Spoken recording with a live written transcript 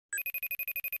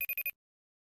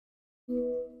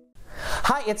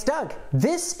Hi, it's Doug.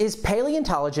 This is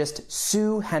paleontologist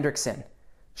Sue Hendrickson.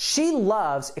 She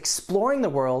loves exploring the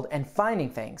world and finding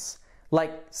things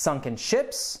like sunken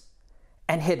ships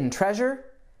and hidden treasure,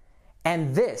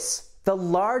 and this, the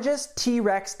largest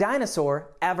T-Rex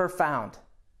dinosaur ever found.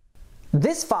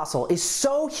 This fossil is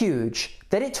so huge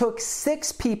that it took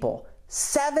 6 people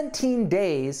 17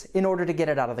 days in order to get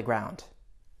it out of the ground.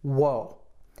 Whoa.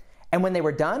 And when they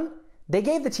were done, they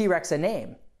gave the T-Rex a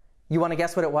name. You want to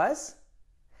guess what it was?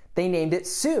 They named it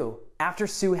Sue, after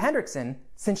Sue Hendrickson,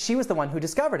 since she was the one who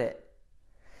discovered it.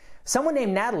 Someone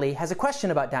named Natalie has a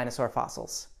question about dinosaur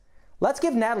fossils. Let's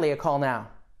give Natalie a call now.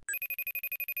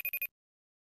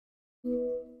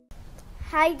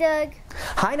 Hi, Doug.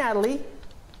 Hi, Natalie.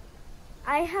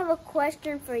 I have a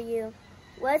question for you.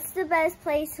 What's the best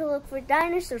place to look for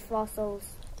dinosaur fossils?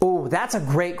 Oh, that's a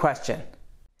great question.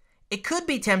 It could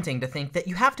be tempting to think that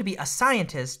you have to be a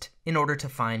scientist in order to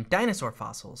find dinosaur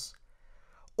fossils,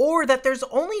 or that there's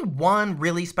only one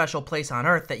really special place on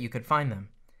Earth that you could find them.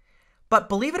 But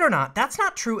believe it or not, that's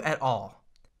not true at all.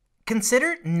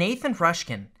 Consider Nathan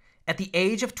Rushkin at the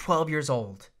age of 12 years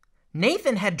old.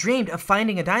 Nathan had dreamed of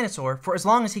finding a dinosaur for as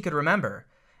long as he could remember,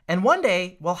 and one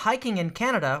day, while hiking in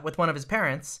Canada with one of his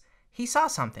parents, he saw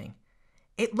something.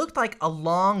 It looked like a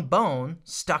long bone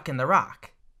stuck in the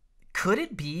rock. Could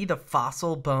it be the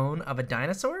fossil bone of a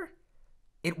dinosaur?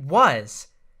 It was.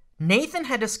 Nathan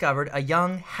had discovered a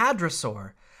young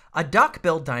hadrosaur, a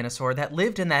duck-billed dinosaur that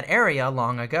lived in that area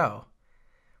long ago.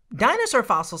 Dinosaur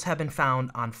fossils have been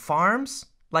found on farms,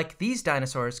 like these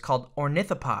dinosaurs called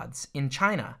ornithopods in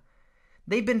China.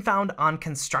 They've been found on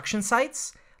construction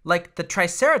sites, like the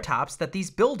triceratops that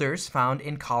these builders found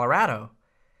in Colorado.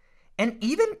 And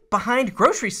even behind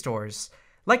grocery stores,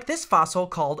 like this fossil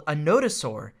called a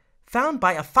nodosaur, found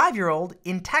by a 5-year-old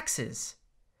in Texas.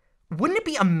 Wouldn't it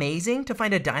be amazing to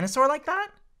find a dinosaur like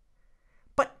that?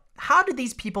 But how did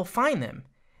these people find them?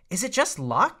 Is it just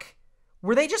luck?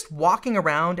 Were they just walking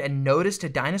around and noticed a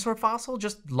dinosaur fossil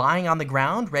just lying on the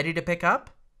ground, ready to pick up?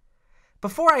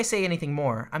 Before I say anything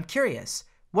more, I'm curious.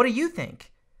 What do you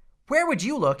think? Where would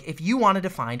you look if you wanted to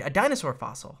find a dinosaur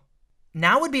fossil?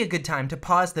 Now would be a good time to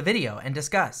pause the video and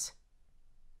discuss.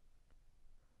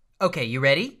 Okay, you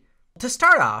ready? To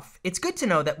start off, it's good to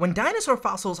know that when dinosaur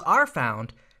fossils are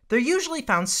found, they're usually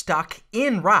found stuck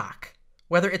in rock,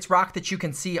 whether it's rock that you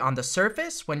can see on the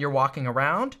surface when you're walking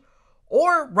around,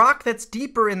 or rock that's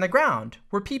deeper in the ground,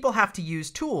 where people have to use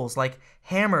tools like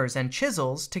hammers and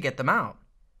chisels to get them out.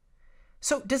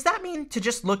 So does that mean to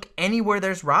just look anywhere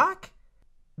there's rock?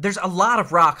 There's a lot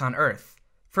of rock on Earth.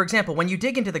 For example, when you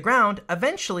dig into the ground,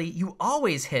 eventually you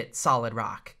always hit solid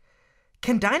rock.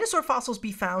 Can dinosaur fossils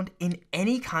be found in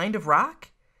any kind of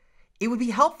rock? It would be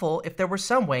helpful if there were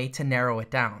some way to narrow it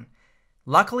down.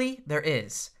 Luckily, there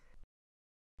is.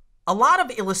 A lot of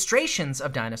illustrations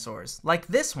of dinosaurs, like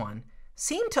this one,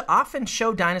 seem to often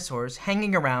show dinosaurs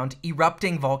hanging around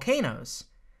erupting volcanoes.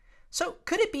 So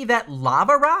could it be that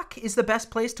lava rock is the best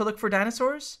place to look for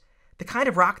dinosaurs? The kind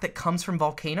of rock that comes from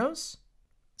volcanoes?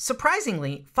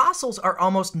 Surprisingly, fossils are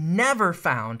almost never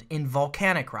found in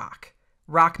volcanic rock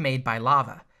made by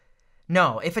lava.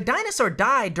 No, if a dinosaur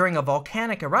died during a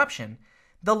volcanic eruption,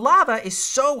 the lava is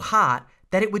so hot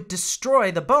that it would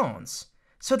destroy the bones.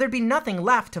 So there'd be nothing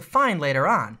left to find later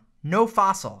on. No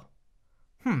fossil.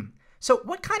 So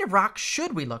what kind of rock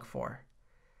should we look for?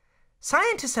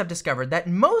 Scientists have discovered that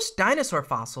most dinosaur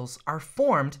fossils are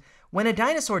formed when a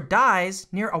dinosaur dies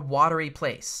near a watery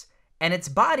place, and its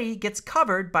body gets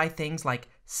covered by things like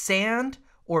sand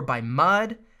or by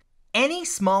mud. Any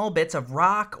small bits of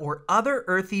rock or other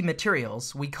earthy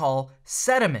materials we call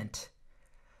sediment.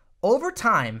 Over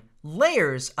time,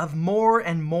 layers of more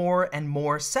and more and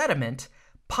more sediment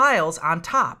piles on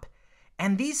top,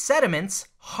 and these sediments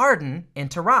harden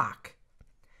into rock.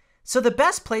 So the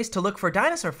best place to look for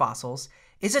dinosaur fossils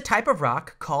is a type of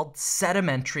rock called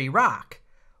sedimentary rock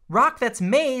that's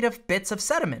made of bits of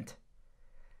sediment.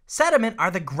 Sediment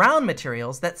are the ground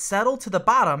materials that settle to the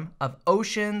bottom of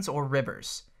oceans or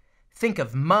rivers. Think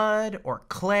of mud or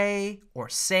clay or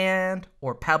sand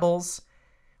or pebbles.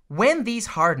 When these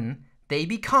harden, they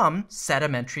become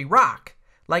sedimentary rock,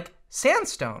 like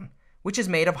sandstone, which is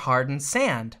made of hardened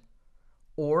sand,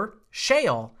 or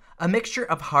shale, a mixture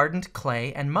of hardened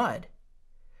clay and mud.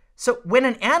 So when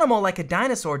an animal like a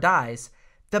dinosaur dies,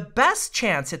 the best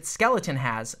chance its skeleton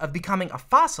has of becoming a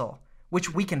fossil,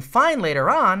 which we can find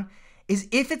later on, is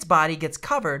if its body gets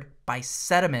covered by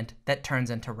sediment that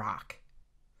turns into rock.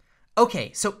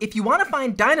 Okay, so if you want to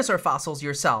find dinosaur fossils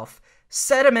yourself,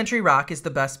 sedimentary rock is the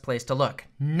best place to look,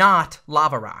 not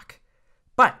lava rock.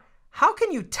 But how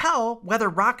can you tell whether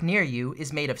rock near you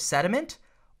is made of sediment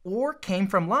or came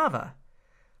from lava?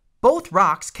 Both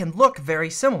rocks can look very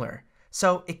similar,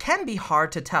 so it can be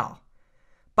hard to tell.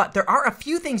 But there are a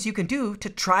few things you can do to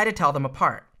try to tell them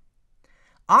apart.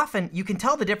 Often, you can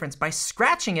tell the difference by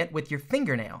scratching it with your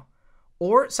fingernail,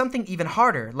 or something even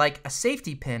harder, like a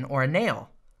safety pin or a nail.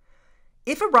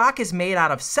 If a rock is made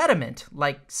out of sediment,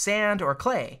 like sand or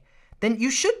clay, then you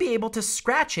should be able to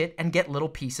scratch it and get little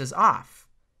pieces off.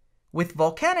 With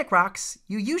volcanic rocks,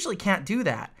 you usually can't do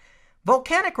that.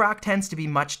 Volcanic rock tends to be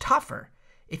much tougher.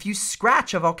 If you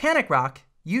scratch a volcanic rock,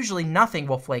 usually nothing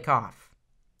will flake off.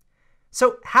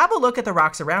 So have a look at the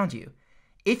rocks around you.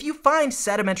 If you find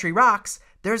sedimentary rocks,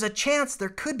 there's a chance there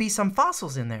could be some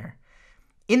fossils in there.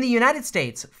 In the United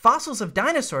States, fossils of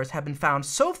dinosaurs have been found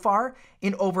so far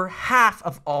in over half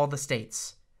of all the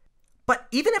states. But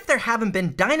even if there haven't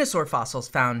been dinosaur fossils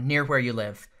found near where you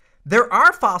live, there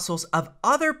are fossils of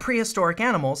other prehistoric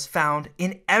animals found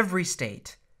in every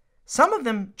state. Some of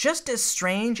them just as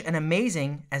strange and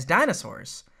amazing as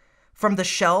dinosaurs. From the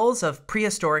shells of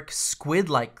prehistoric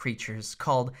squid-like creatures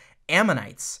called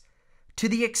ammonites, to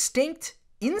the extinct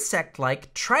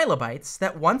insect-like trilobites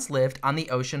that once lived on the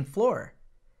ocean floor.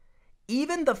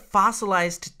 Even the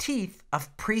fossilized teeth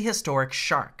of prehistoric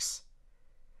sharks.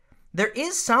 There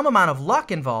is some amount of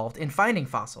luck involved in finding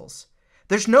fossils.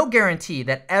 There's no guarantee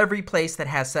that every place that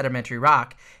has sedimentary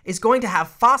rock is going to have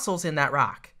fossils in that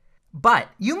rock. But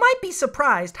you might be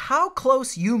surprised how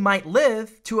close you might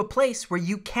live to a place where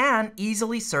you can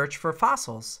easily search for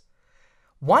fossils.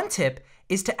 One tip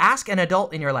is to ask an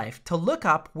adult in your life to look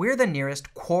up where the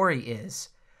nearest quarry is.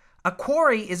 A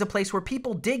quarry is a place where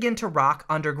people dig into rock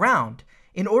underground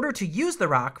in order to use the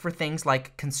rock for things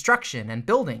like construction and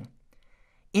building.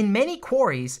 In many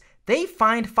quarries, they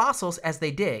find fossils as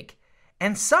they dig,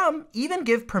 and some even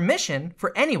give permission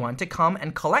for anyone to come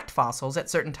and collect fossils at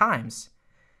certain times.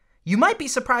 You might be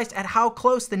surprised at how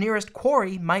close the nearest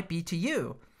quarry might be to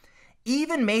you.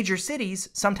 Even major cities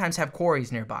sometimes have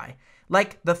quarries nearby,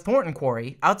 like the Thornton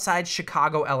Quarry outside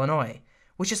Chicago, Illinois,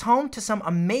 which is home to some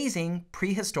amazing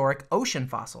prehistoric ocean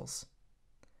fossils.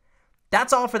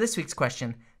 That's all for this week's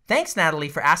question. Thanks, Natalie,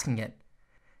 for asking it.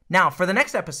 Now, for the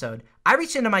next episode, I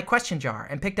reached into my question jar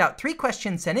and picked out 3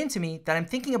 questions sent in to me that I'm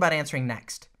thinking about answering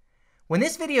next. When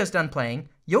this video is done playing,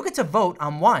 you'll get to vote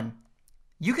on one.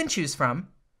 You can choose from: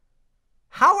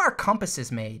 how are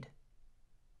compasses made?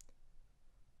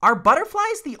 Are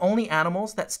butterflies the only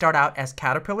animals that start out as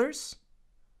caterpillars?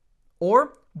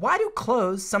 Or why do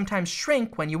clothes sometimes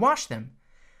shrink when you wash them?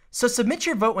 So submit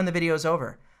your vote when the video is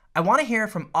over. I want to hear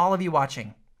from all of you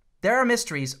watching. There are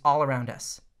mysteries all around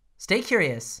us. Stay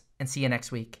curious and see you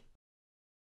next week.